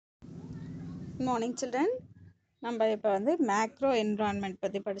Morning children. நம்ம இப்போ வந்து மேக்ரோ என்விரான்மெண்ட்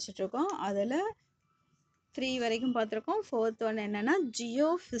பற்றி படிச்சுட்டு இருக்கோம். அதில் 3 வரைக்கும் பார்த்துருக்கோம். 4th ஒன் என்னென்னா ஜியோ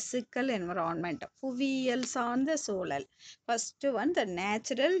ஃபிசிக்கல் என்விரான்மெண்ட், புவியியல் சார்ந்த சூழல். First one the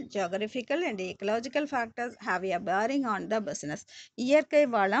natural, geographical and ecological factors have a bearing on the business. இயற்கை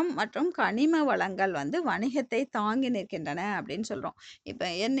வளம் மற்றும் கனிம வளங்கள் வந்து வணிகத்தை தாங்கி நிற்கின்றன அப்படின்னு சொல்கிறோம்.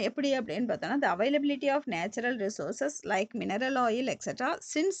 இப்போ எப்படி அப்படின்னு பார்த்தோன்னா, த availability of natural resources like mineral oil etcetera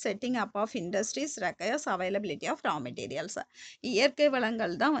since setting up of industries requires availability of raw materials. இயற்கை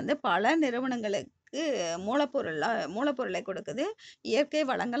வளங்கள் தான் வந்து பல நிறுவனங்களுக்கு மூலப்பொருளை கொடுக்குது. இயற்கை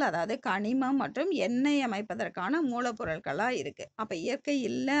வளங்கள் அதாவது கனிமம் மற்றும் எண்ணெய் அமைப்பதற்கான மூலப்பொருட்களாக இருக்குது. அப்போ இயற்கை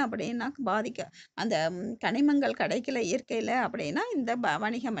இல்லை அப்படின்னா அந்த கனிமங்கள் கிடைக்கல இயற்கையில் அப்படின்னா இந்த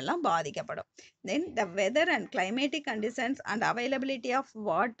வணிகம் எல்லாம் பாதிக்கப்படும். தென் the weather and climatic conditions and availability of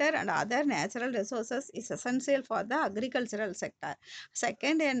water and other natural resources is essential for the agricultural sector.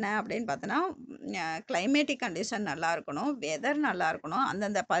 Second என்ன அப்படின்னு பார்த்தோன்னா, கிளைமேட்டிக் கண்டிஷன் நல்லா இருக்கணும், வெதர் நல்லா இருக்கணும்,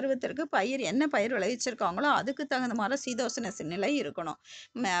 அந்தந்த பருவத்திற்கு என்ன பயிர் விளைவிச்சிருக்காங்களோ அதுக்கு தகுந்த மாதிரி சீதோஷண நிலை இருக்கணும்.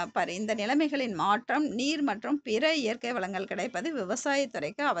 இந்த நிலைமைகளின் மாற்றம், நீர் மற்றும் பிற இயற்கை வளங்கள் கிடைப்பது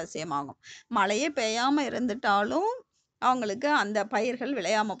விவசாயத்துறைக்கு அவசியமாகும். மழையே பெய்யாமல் இருந்துட்டாலும் அவங்களுக்கு அந்த பயிர்கள்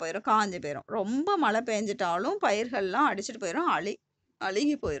விளையாமல் போயிடும், காஞ்சு போயிடும். ரொம்ப மழை பெஞ்சிட்டாலும் பயிர்கள்லாம் அடிச்சுட்டு போயிடும்,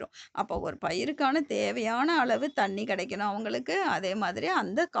 அழுகி போயிடும். அப்போ ஒரு பயிருக்கான தேவையான அளவு தண்ணி கிடைக்கணும் அவங்களுக்கு. அதே மாதிரி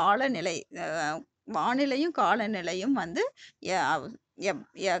அந்த காலநிலை, வானிலையும் காலநிலையும் வந்து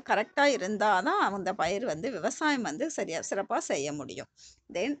கரெக்டாக இருந்தால் தான் அந்த பயிர் வந்து விவசாயம் வந்து சிறப்பாக செய்ய முடியும்.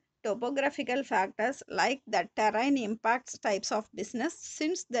 தென் topographical factors like the terrain impacts types of business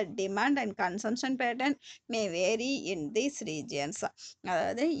since the demand and consumption pattern may vary in these regions.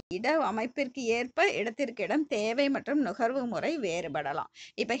 அதாவது இட அமைப்பிற்கு ஏற்ப இடத்திற்கு இடம் தேவை மற்றும் நுகர்வு முறை வேறுபடலாம்.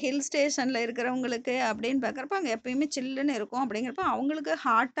 இப்போ ஹில் ஸ்டேஷனில் இருக்கிறவங்களுக்கு அப்படின்னு பார்க்குறப்ப அங்கே எப்பயுமே சில்லுன்னு இருக்கும். அப்படிங்கிறப்ப அவங்களுக்கு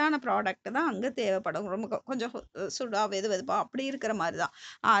ஹாட்டான ப்ராடக்ட் தான் அங்கே தேவைப்படும், ரொம்ப கொஞ்சம் சுடா வெதுவெதுப்பா அப்படி இருக்கிற மாதிரி தான்.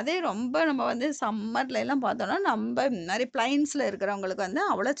 அதே ரொம்ப நம்ம வந்து சம்மர்ல எல்லாம் பார்த்தோம்னா நம்ம இந்த மாதிரி பிளைன்ஸில் இருக்கிறவங்களுக்கு வந்து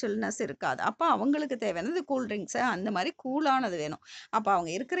அவ்வளோ சில்னஸ் இருக்காது. அப்போ அவங்களுக்கு தேவையானது கூல்ட்ரிங்க்ஸு அந்த மாதிரி கூலானது வேணும். அப்போ அவங்க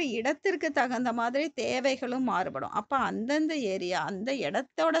இருக்கிற இடத்திற்கு தகுந்த மாதிரி தேவைகளும் மாறுபடும். அப்போ அந்தந்த ஏரியா அந்த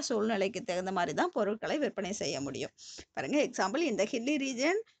இடத்தோட சூழ்நிலைக்கு தகுந்த மாதிரி தான் பொருட்களை விற்பனை செய்ய முடியும். பாருங்கள், எக்ஸாம்பிள், இந்த hilly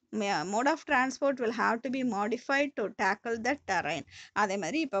region mode of transport will have to be modified to tackle the terrain. அதே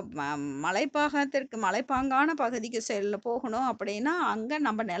மாதிரி இப்போ மலைப்பாங்கான பகுதிக்கு போகணும் அப்படின்னா அங்கே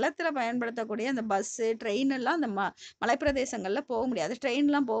நம்ம நிலத்தில் பயன்படுத்தக்கூடிய அந்த பஸ்ஸு ட்ரெயின் எல்லாம் அந்த மலைப்பிரதேசங்களில் போக முடியாது,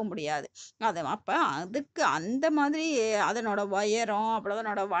 ட்ரெயின்லாம் போக முடியாது. அப்போ அதுக்கு அந்த மாதிரி அதனோட உயரம் அப்புறம்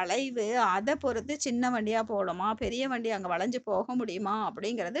அதனோட வளைவு அதை பொறுத்து சின்ன வண்டியாக போகணுமா பெரிய வண்டி அங்கே வளைஞ்சு போக முடியுமா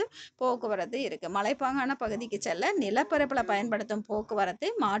அப்படிங்கிறது போக்குவரத்து இருக்குது. மலைப்பாங்கான பகுதிக்கு செல்ல நிலப்பரப்பில் பயன்படுத்தும்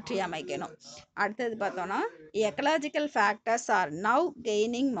போக்குவரத்தை மாற்றி அமைக்கணும். அடுத்தது பார்த்தோன்னா, ecological factors are now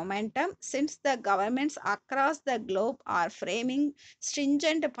gaining momentum since the governments across the globe are framing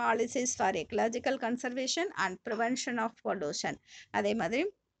stringent policies for ecological conservation and prevention of pollution. அதே மாதிரி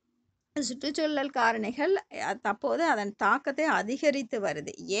சுற்றுச்சூழல் காரணிகள் தற்போது அதன் தாக்கத்தை அதிகரித்து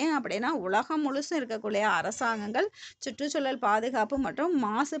வருது. ஏன் அப்படின்னா உலகம் முழுசும் இருக்கக்கூடிய அரசாங்கங்கள் சுற்றுச்சூழல் பாதுகாப்பு மற்றும்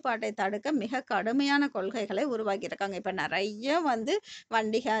மாசுபாட்டை தடுக்க மிக கடுமையான கொள்கைகளை உருவாக்கியிருக்காங்க. இப்போ நிறைய வந்து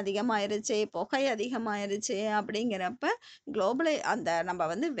வண்டிகை அதிகமாயிருச்சு, புகை அதிகமாயிருச்சு. அப்படிங்கிறப்ப அந்த நம்ம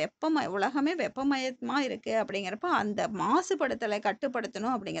வந்து உலகமே வெப்பமயமாக இருக்குது. அப்படிங்கிறப்ப அந்த மாசுபடுத்தலை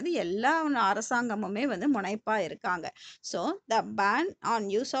கட்டுப்படுத்தணும் அப்படிங்கிறது எல்லா அரசாங்கமுமே வந்து முனைப்பாக இருக்காங்க. So the pan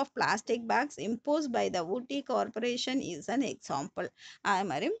on use of plastic bags imposed by the Ooty Corporation is an example. அதே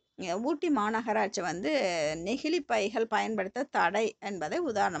மாதிரி ஊட்டி மாநகராட்சி வந்து நெகிழி பைகள் பயன்படுத்த தடை என்பதை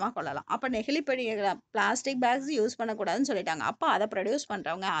உதாரணமாக கொள்ளலாம். அப்போ நெகிழி பைகள் பிளாஸ்டிக் பேக்ஸ் யூஸ் பண்ணக்கூடாதுன்னு சொல்லிட்டாங்க. அப்போ அதை ப்ரொடியூஸ்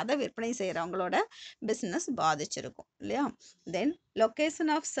பண்ணுறவங்க அதை விற்பனை செய்கிறவங்களோட பிஸ்னஸ் பாதிச்சிருக்கும் இல்லையா. தென் location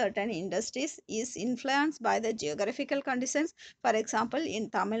of certain industries is influenced by the geographical conditions. For example, in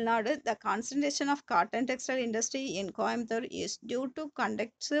Tamil Nadu, the concentration of cotton textile industry in Coimbatore is due to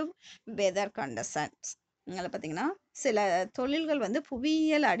conducive weather conditions. இதில் பார்த்தீங்கன்னா சில தொழில்கள் வந்து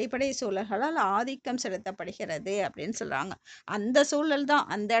புவியியல் அடிப்படை சூழல்களால் ஆதிக்கம் செலுத்தப்படுகிறது அப்படின்னு சொல்கிறாங்க. அந்த சூழல் தான்,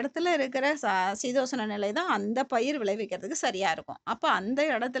 அந்த இடத்துல இருக்கிற சீதோஷண நிலை தான் அந்த பயிர் விளைவிக்கிறதுக்கு சரியாக இருக்கும். அப்போ அந்த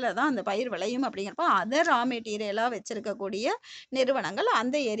இடத்துல தான் அந்த பயிர் விளையும். அப்படிங்கிறப்ப அதை ரா மெட்டீரியலாக வச்சுருக்கக்கூடிய நிறுவனங்கள்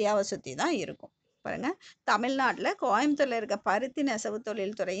அந்த ஏரியாவை சுற்றி தான் இருக்கும். பாருங்கள், தமிழ்நாட்டில் கோயம்புத்தூரில் இருக்க பருத்தி நெசவு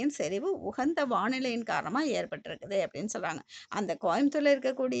தொழில் துறையின் செறிவு உகந்த வானிலையின் காரணமாக ஏற்பட்டிருக்குது அப்படின்னு சொல்கிறாங்க. அந்த கோயம்புத்தூரில்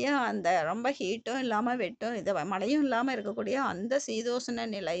இருக்கக்கூடிய அந்த ரொம்ப ஹீட்டும் இல்லாமல் வெட்டும் மழையும் இல்லாமல் இருக்கக்கூடிய அந்த சீதோஷண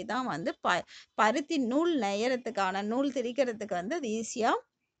நிலை தான் வந்து பருத்தி நூல் நெய்யறதுக்கான நூல் திரிக்கிறதுக்கு வந்து அது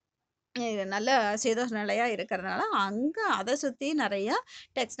ஈஸியாக நல்ல சீதோஷ நிலையாக இருக்கிறதுனால அங்கே அதை சுற்றி நிறையா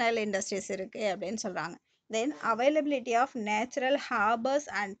டெக்ஸ்டைல் இண்டஸ்ட்ரீஸ் இருக்குது அப்படின்னு சொல்கிறாங்க. தென் availability of natural harbours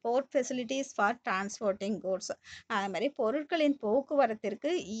and board facilities for transporting goods. அது மாதிரி பொருட்களின் போக்குவரத்திற்கு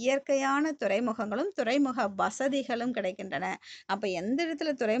இயற்கையான துறைமுகங்களும் துறைமுக வசதிகளும் கிடைக்கின்றன. அப்போ எந்த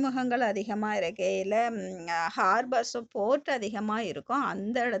இடத்துல துறைமுகங்கள் அதிகமாக இருக்கு, இல்லை ஹார்பர்ஸும் போர்ட் அதிகமாக இருக்கும்,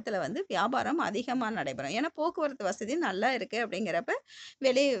 அந்த இடத்துல வந்து வியாபாரம் அதிகமாக நடைபெறும். ஏன்னா போக்குவரத்து வசதி நல்லா இருக்குது அப்படிங்கிறப்ப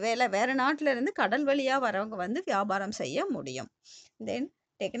வேறு நாட்டில் இருந்து கடல் வழியாக வரவங்க வந்து வியாபாரம் செய்ய முடியும். தென்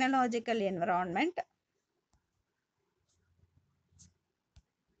டெக்னாலஜிக்கல் என்விரான்மெண்ட்.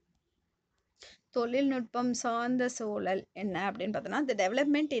 தொழில்நுட்பம் சார்ந்த சூழல் என்ன அப்படின்னு பார்த்தோன்னா, தி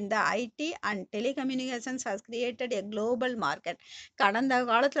development in the ID and telecommunications has created a global market. கடந்த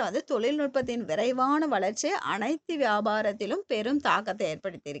காலத்தில் வந்து தொழில்நுட்பத்தின் விரைவான வளர்ச்சி அனைத்து வியாபாரத்திலும் பெரும் தாக்கத்தை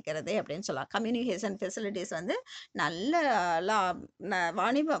ஏற்படுத்தியிருக்கிறது அப்படின்னு சொல்லலாம். கம்யூனிகேஷன் ஃபெசிலிட்டிஸ் வந்து நல்ல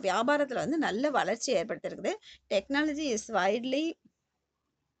வாணிப வியாபாரத்தில் வந்து நல்ல வளர்ச்சி ஏற்படுத்தியிருக்குது. Technology is widely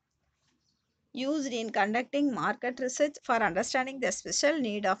used in conducting market research for understanding the special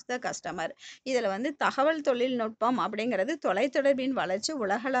need of the customer. இதில் வந்து தகவல் தொழில்நுட்பம் அப்படிங்கிறது தொலைத்தொடர்பின் வளர்ச்சி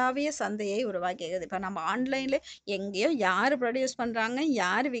உலகளாவிய சந்தையை உருவாக்கியது. இப்போ நம்ம ஆன்லைனில் எங்கேயோ யார் ப்ரொடியூஸ் பண்ணுறாங்க,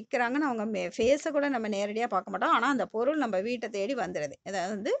 யார் விற்கிறாங்கன்னு அவங்க ஃபேஸை கூட நம்ம நேரடியாக பார்க்க மாட்டோம். ஆனால் அந்த பொருள் நம்ம வீட்டை தேடி வந்துடுது.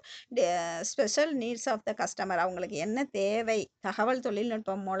 இதாவது வந்து special needs of the customer, அவங்களுக்கு என்ன தேவை. தகவல்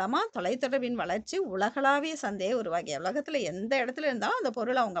தொழில்நுட்பம் மூலமாக தொலைத்தொடர்பின் வளர்ச்சி உலகளாவிய சந்தையை உருவாக்கிய. உலகத்தில் எந்த இடத்துல இருந்தாலும் அந்த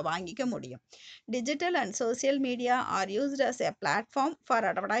பொருளை அவங்க வாங்கிக்க முடியும். Digital and social media are used as a platform for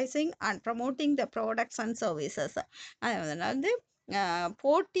advertising and promoting the products and services. வந்து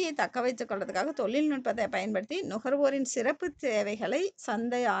போட்டியை தக்க வைத்துக் கொள்வதற்காக தொழில்நுட்பத்தை பயன்படுத்தி நுகர்வோரின் சிறப்பு தேவைகளை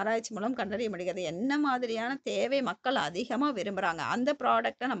சந்தை ஆராய்ச்சி மூலம் கண்டறிய முடிகிறது. என்ன மாதிரியான தேவை மக்கள் அதிகமாக விரும்புகிறாங்க, அந்த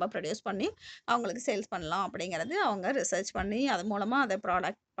ப்ராடக்டை நம்ம ப்ரொடியூஸ் பண்ணி அவங்களுக்கு சேல்ஸ் பண்ணலாம் அப்படிங்கிறது அவங்க ரிசர்ச் பண்ணி அது மூலமாக அதை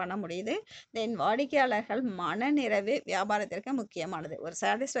ப்ராடக்ட் பண்ண முடியுது. தென் வாடிக்கையாளர்கள் மனநிறைவு வியாபாரத்திற்கு முக்கியமானது. ஒரு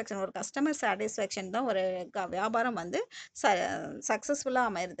சாட்டிஸ்ஃபேக்ஷன், ஒரு கஸ்டமர் சாட்டிஸ்ஃபேக்ஷன் தான் ஒரு வியாபாரம் வந்து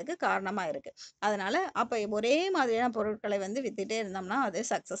சக்ஸஸ்ஃபுல்லாக அமையறதுக்கு காரணமாக இருக்குது. அதனால் அப்போ ஒரே மாதிரியான பொருட்களை வந்து வித்துட்டே இருந்தோம்னா அது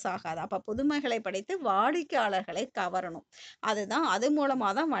சக்ஸஸ் ஆகாது. அப்போ புதுமைகளை படைத்து வாடிக்கையாளர்களை கவரணும். அது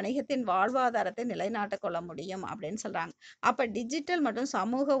மூலமாக தான் வணிகத்தின் வாழ்வாதாரத்தை நிலைநாட்டிக் கொள்ள முடியும் அப்படின்னு சொல்கிறாங்க. அப்போ டிஜிட்டல் மற்றும்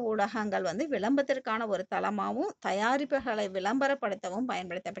சமூக ஊடகங்கள் வந்து விளம்பரத்திற்கான ஒரு தளமாகவும் தயாரிப்புகளை விளம்பரப்படுத்தவும்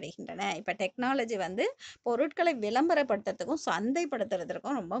பயன்படுத்தப்படுகின்றன. இப்போ டெக்னாலஜி வந்து பொருட்களை விளம்பரப்படுத்துறதுக்கும்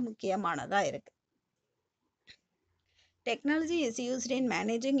சந்தைப்படுத்துறதுக்கும் ரொம்ப முக்கியமானதாக இருக்குது. Technology is used in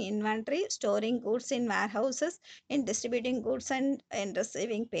managing inventory, storing goods in warehouses, in distributing goods and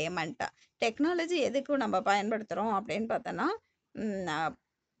receiving payment. Technology எதுக்கு நம்ம பயன்படுத்துகிறோம் அப்படின்னு பார்த்தோன்னா,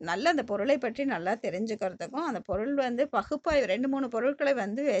 நல்ல அந்த பொருளை பற்றி நல்லா தெரிஞ்சுக்கிறதுக்கும், அந்த பொருள் வந்து பகுப்பாய்வு 2-3 பொருட்களை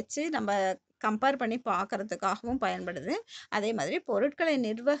வந்து வச்சு நம்ம கம்பேர் பண்ணி பார்க்கறதுக்காகவும் பயன்படுது. அதே மாதிரி பொருட்களை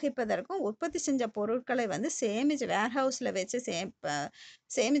நிர்வகிப்பதற்கும், உற்பத்தி செஞ்ச பொருட்களை வந்து வேர்ஹவுஸில் வச்சு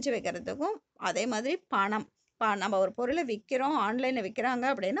சேமித்து வைக்கிறதுக்கும், அதே மாதிரி பணம் நம்ம ஒரு பொருளை விற்கிறோம், ஆன்லைனில் விற்கிறாங்க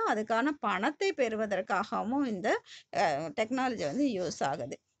அப்படின்னா அதுக்கான பணத்தை பெறுவதற்காகவும் இந்த டெக்னாலஜி வந்து யூஸ்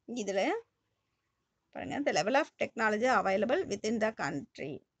ஆகுது. இதில் பாருங்கள், the level of technology available within the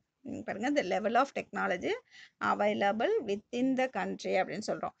country. பாருங்கள், the level of technology available within the country அப்படின்னு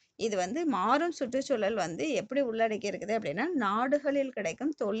சொல்கிறோம். இது வந்து மாறும் சுற்றுச்சூழல் வந்து எப்படி உள்ளடக்கி இருக்குது அப்படின்னா, நாடுகளில்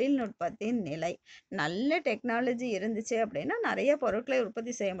கிடைக்கும் தொழில்நுட்பத்தின் நிலை. நல்ல டெக்னாலஜி இருந்துச்சு அப்படின்னா நிறைய பொருட்களை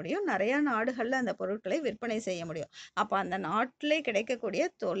உற்பத்தி செய்ய முடியும், நிறையா நாடுகளில் அந்த பொருட்களை விற்பனை செய்ய முடியும். அப்போ அந்த நாட்டிலே கிடைக்கக்கூடிய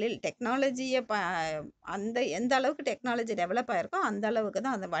டெக்னாலஜியை எந்த அளவுக்கு டெக்னாலஜி டெவலப் ஆகிருக்கோ அந்த அளவுக்கு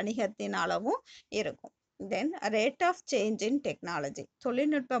தான் அந்த வணிகத்தின் அளவும் இருக்கும். தென் rate of change in technology,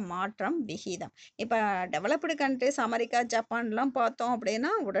 தொழில்நுட்ப மாற்றம் விகிதம். இப்போ டெவலப்டு கண்ட்ரிஸ் அமெரிக்கா, ஜப்பான்லாம் பார்த்தோம்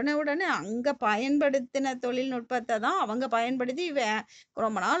அப்படின்னா உடனே அங்கே பயன்படுத்தின தொழில்நுட்பத்தை தான் அவங்க பயன்படுத்தி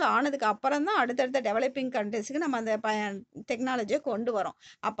ரொம்ப நாள் ஆனதுக்கு அப்புறம் தான் அடுத்தடுத்த டெவலப்பிங் கண்ட்ரிஸுக்கு நம்ம அந்த டெக்னாலஜியை கொண்டு வரோம்.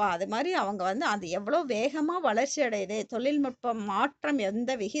 அப்போ அது மாதிரி அவங்க வந்து அது எவ்வளோ வேகமாக வளர்ச்சி அடையுது, தொழில்நுட்ப மாற்றம்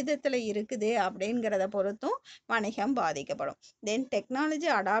எந்த விகிதத்தில் இருக்குது அப்படிங்கிறத பொறுத்தும் வணிகம் பாதிக்கப்படும். தென்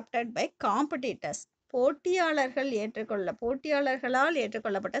டெக்னாலஜி அடாப்டட் பை காம்படிட்டர்ஸ், போட்டியாளர்களால்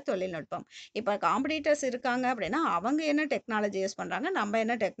ஏற்றுக்கொள்ளப்பட்ட தொழில்நுட்பம். இப்போ காம்படிட்டர்ஸ் இருக்காங்க அப்படின்னா அவங்க என்ன டெக்னாலஜி யூஸ் பண்ணுறாங்க, நம்ம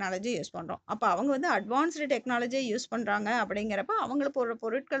என்ன டெக்னாலஜி யூஸ் பண்ணுறோம். அப்போ அவங்க வந்து அட்வான்ஸ்டு டெக்னாலஜியை யூஸ் பண்ணுறாங்க அப்படிங்கிறப்ப அவங்களுக்கு ஒரு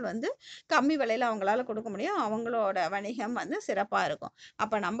பொருட்கள் வந்து கம்மி விலையில் அவங்களால கொடுக்க முடியும், அவங்களோட வணிகம் வந்து சிறப்பாக இருக்கும்.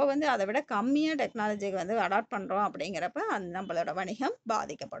 அப்போ நம்ம வந்து அதை விட கம்மியாக டெக்னாலஜிக்கு வந்து அடாப்ட் பண்ணுறோம் அப்படிங்கிறப்ப நம்மளோட வணிகம்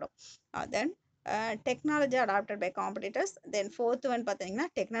பாதிக்கப்படும். தென் technology adapted by competitors. Then fourth one பார்த்தீங்கன்னா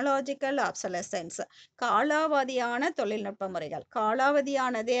டெக்னாலஜிக்கல் ஆப்சலசன்ஸ், காலாவதியான தொழில்நுட்ப முறைகள்.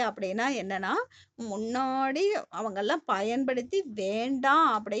 காலாவதியானதே அப்படின்னா என்னன்னா, முன்னாடி அவங்கெல்லாம் பயன்படுத்தி வேண்டாம்,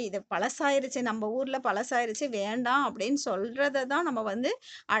 அப்படி இது பழசாயிருச்சு, நம்ம ஊரில் பழசாயிருச்சு வேண்டாம் அப்படின்னு சொல்கிறத தான் நம்ம வந்து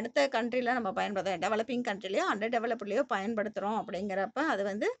அடுத்த கண்ட்ரியில் நம்ம பயன்படுத்துகிறோம், டெவலப்பிங் கண்ட்ரிலையோ அண்டர் டெவலப்லையோ பயன்படுத்துகிறோம். அப்படிங்கிறப்ப அது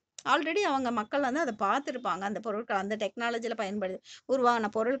வந்து ஆல்ரெடி அவங்க மக்கள் வந்து அத பார்த்துருப்பாங்க. அந்த பொருட்கள் அந்த டெக்னாலஜில உருவான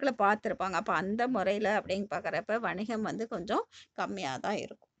பொருட்கள பார்த்துருப்பாங்க. அப்ப அந்த முறையில அப்படின்னு பார்க்குறப்ப வணிகம் வந்து கொஞ்சம் கம்மியா தான்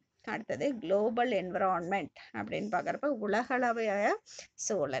இருக்கும். அடுத்தது குளோபல் என்விரான்மென்ட் அப்படின்னு பார்க்குறப்ப உலகளவைய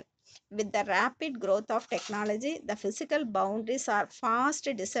சூழல். With the rapid growth of technology, the physical boundaries are fast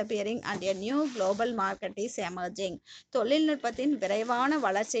disappearing and a new global market is emerging. தொழில்நுட்பத்தின் விரைவான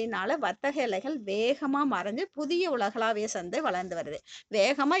வளர்ச்சியினால வர்த்தக எல்லைகள் வேகமா மறைஞ்சு புதிய உலகளாவிய சந்தை வளர்ந்து வருது.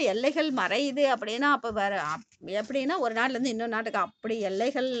 வேகமா எல்லைகள் மறையுது அப்படின்னா, அப்ப எப்படின்னா ஒரு நாட்டுலேருந்து இன்னொரு நாட்டுக்கு அப்படி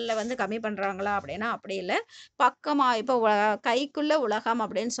எல்லைகள்ல வந்து கம்மி பண்றாங்களா அப்படின்னா அப்படி இல்ல. பக்கமா இப்போ கைக்குள்ள உலகம்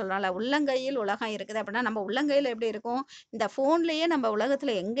அப்படின்னு சொல்றோம்ல, உள்ளங்கையில் உலகம் இருக்குது அப்படின்னா, நம்ம உள்ளங்கையில எப்படி இருக்கும்? இந்த ஃபோன்லயே நம்ம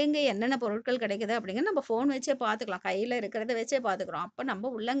உலகத்துல எங்கெங்க என்னென்ன பொருட்கள் கிடைக்குது அப்படிங்கிறது நம்ம ஃபோன் வச்சே பார்த்துக்கலாம். கையில இருக்கிறத வச்சே பார்த்துக்கிறோம். அப்ப நம்ம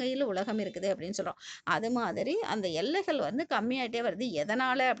உள்ளங்கையில உலகம் இருக்குது அப்படின்னு சொல்றோம். அது மாதிரி அந்த எல்லைகள் வந்து கம்மியாயிட்டே வருது.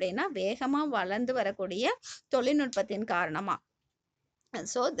 எதனால அப்படின்னா, வேகமா வளர்ந்து வரக்கூடிய தொழில்நுட்பத்தின் காரணமா.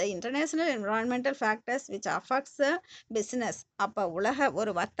 So the international environmental factors which affects the business. அப்ப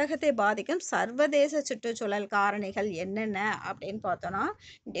ஒரு வர்த்தகத்தை பாதிக்கும் சர்வதேச சுற்றுச்சூழல் காரணிகள் என்னென்ன அப்படின்னு பார்த்தோம்னா,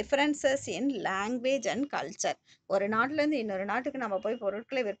 differences in language and culture. ஒரு நாட்டிலேருந்து இன்னொரு நாட்டுக்கு நம்ம போய்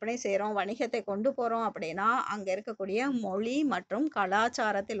பொருட்களை விற்பனை செய்கிறோம், வணிகத்தை கொண்டு போகிறோம் அப்படின்னா, அங்கே இருக்கக்கூடிய மொழி மற்றும்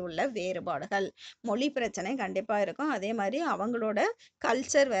கலாச்சாரத்தில் உள்ள வேறுபாடுகள். மொழி பிரச்சனை கண்டிப்பாக இருக்கும். அதே மாதிரி அவங்களோட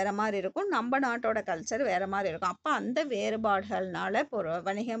கல்ச்சர் வேற மாதிரி இருக்கும். நம்ம நாட்டோட கல்ச்சர் வேற மாதிரி இருக்கும். அப்போ அந்த வேறுபாடுகள்னால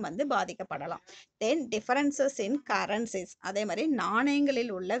வணிகம் வந்து பாதிக்கப்படலாம். தென் டிஃபரன்சஸ் இன் கரன்சிஸ். அதே மாதிரி நாணயங்களில்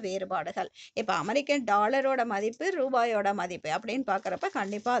உள்ள வேறுபாடுகள். இப்போ அமெரிக்கன் டாலரோட மதிப்பு ரூபாயோட மதிப்பு அப்படின்னு பார்க்குறப்ப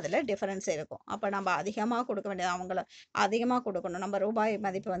கண்டிப்பாக அதில் டிஃபரன்ஸ் இருக்கும். அப்போ நம்ம அதிகமாக கொடுக்க வேண்டியது அவங்கள அதிகமாக கொடுக்கணும். நம்ம ரூபாய்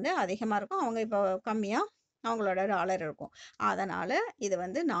மதிப்பு வந்து அதிகமாக இருக்கும், அவங்க இப்போ கம்மியாக அவங்களோட டாலர் இருக்கும். அதனால் இது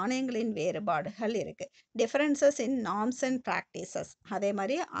வந்து நாணயங்களின் வேறுபாடுகள் இருக்குது. Differences in norms and practices. அதே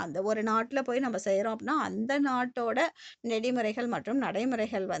மாதிரி அந்த ஒரு நாட்டில் போய் நம்ம செய்கிறோம் அப்படின்னா அந்த நாட்டோட நெறிமுறைகள் மற்றும்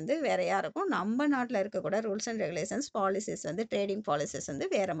நடைமுறைகள் வந்து வேறையா இருக்கும். நம்ம நாட்டில் இருக்கக்கூட ரூல்ஸ் அண்ட் ரெகுலேஷன்ஸ் பாலிசிஸ் வந்து ட்ரேடிங் பாலிசிஸ் வந்து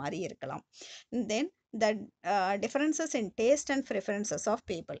வேற மாதிரி இருக்கலாம். தென் த differences in taste and preferences of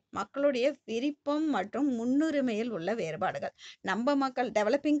people. மக்களுடைய விருப்பம் மற்றும் முன்னுரிமையில் உள்ள வேறுபாடுகள். நம்ம மக்கள்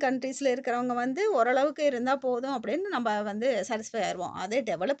டெவலப்பிங் கண்ட்ரீஸில் இருக்கிறவங்க வந்து ஓரளவுக்கு இருந்தால் போதும் அப்படின்னு நம்ம வந்து சாட்டிஸ்ஃபை ஆயிடுவோம். அதே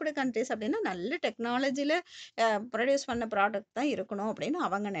டெவலப்டு கண்ட்ரீஸ் அப்படின்னா நல்ல டெக்னாலஜியில் ப்ரொடியூஸ் பண்ண ப்ராடக்ட் தான் இருக்கணும் அப்படின்னு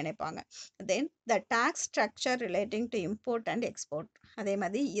அவங்க நினைப்பாங்க. தென் த tax structure relating to import and export. அதே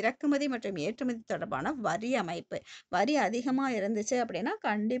மாதிரி இறக்குமதி மற்றும் ஏற்றுமதி தொடர்பான வரி அமைப்பு. வரி அதிகமாக இருந்துச்சு அப்படின்னா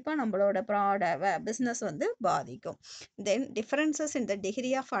கண்டிப்பாக நம்மளோட பிஸ்னஸ் வந்து பாதிக்கும். தென் differences in the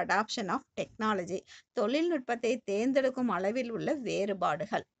degree of adoption of technology. தொழில்நுட்பத்தை தேர்ந்தெடுக்கும் அளவில் உள்ள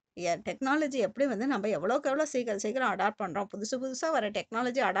வேறுபாடுகள். டெக்னாலஜி எப்படி வந்து நம்ம எவ்வளோக்கு எவ்வளோ சீக்கிரம் அடாப்ட் பண்ணுறோம், புதுசாக வர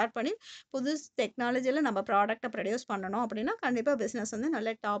டெக்னாலஜி அடாப்ட் பண்ணி புது டெக்னாலஜியில் நம்ம ப்ராடக்டை ப்ரொடியூஸ் பண்ணணும் அப்படின்னா கண்டிப்பாக பிஸ்னஸ் வந்து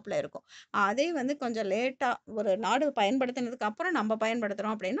நல்ல டாப்பில் இருக்கும். அதே வந்து கொஞ்சம் லேட்டாக ஒரு நாடு பயன்படுத்தினதுக்கு அப்புறம் நம்ம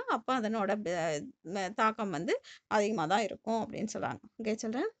பயன்படுத்துகிறோம் அப்படின்னா அப்போ அதனோட தாக்கம் வந்து அதிகமாக தான் இருக்கும் அப்படின்னு சொல்கிறாங்க. ஓகே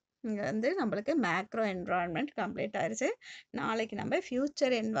சில்ட்ரன், இங்கே வந்து நம்மளுக்கு மேக்ரோ என்விரான்மெண்ட் கம்ப்ளீட் ஆயிடுச்சு. நாளைக்கு நம்ம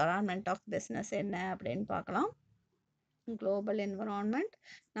ஃப்யூச்சர் என்விரான்மெண்ட் ஆஃப் பிஸ்னஸ் என்ன அப்படின்னு பார்க்கலாம். குளோபல் என்விரான்மெண்ட்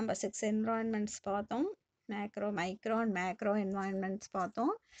நம்ம 6 என்விரான்மெண்ட்ஸ் பார்த்தோம். Macro, micro and macro environments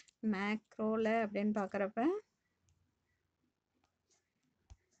பார்த்தோம். மேக்ரோவில் அப்படின்னு பார்க்குறப்ப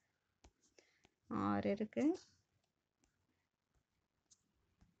 6 இருக்கு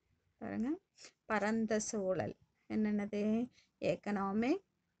பாருங்க. பரந்த சூழல் என்னென்னது? எக்கனாமிக்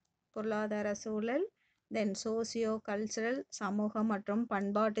பொருளாதார சூழல், தென் சோசியோ கல்ச்சரல் சமூக மற்றும்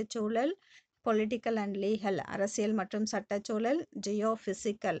பண்பாட்டு சூழல், பொலிட்டிக்கல் அண்ட் லீகல் அரசியல் மற்றும் சட்டச்சூழல்,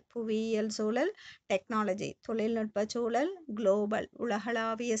 ஜியோஃபிசிக்கல் புவியியல் சூழல், டெக்னாலஜி தொழில்நுட்ப சூழல், குளோபல்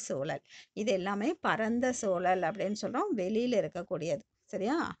உலகளாவிய சூழல். இது எல்லாமே பரந்த சூழல் அப்படின்னு சொல்கிறோம், வெளியில் இருக்கக்கூடியது.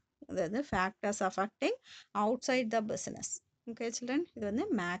 சரியா? இது வந்து factors affecting out side the business. Okay children, இது வந்து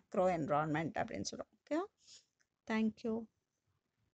மேக்ரோ என்விரான்மெண்ட் அப்படின்னு சொல்கிறோம். Okay, thank you.